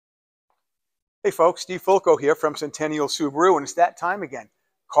Hey folks, Steve Fulco here from Centennial Subaru, and it's that time again.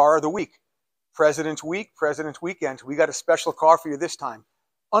 Car of the week. President's Week, President's Weekend. We got a special car for you this time.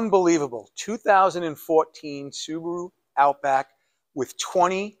 Unbelievable. 2014 Subaru Outback with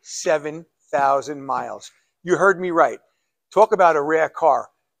 27,000 miles. You heard me right. Talk about a rare car.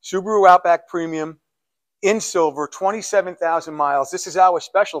 Subaru Outback Premium in silver, 27,000 miles. This is our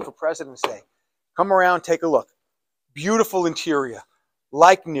special for President's Day. Come around, take a look. Beautiful interior.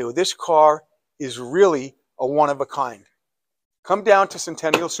 Like new. This car is really a one-of-a-kind. Come down to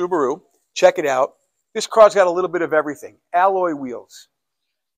Centennial Subaru, check it out. This car's got a little bit of everything. Alloy wheels,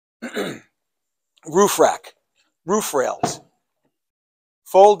 roof rack, roof rails,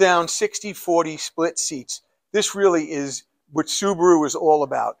 fold-down 60/40 split seats. This really is what Subaru is all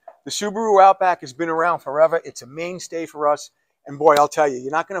about. The Subaru Outback has been around forever. It's a mainstay for us. And boy, I'll tell you,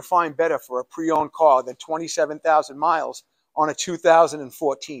 you're not going to find better for a pre-owned car than 27,000 miles on a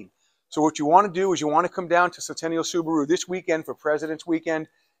 2014. So what you want to do is you want to come down to Centennial Subaru this weekend for President's Weekend.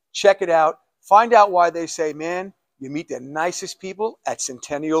 Check it out. Find out why they say, man, you meet the nicest people at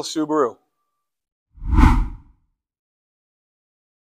Centennial Subaru.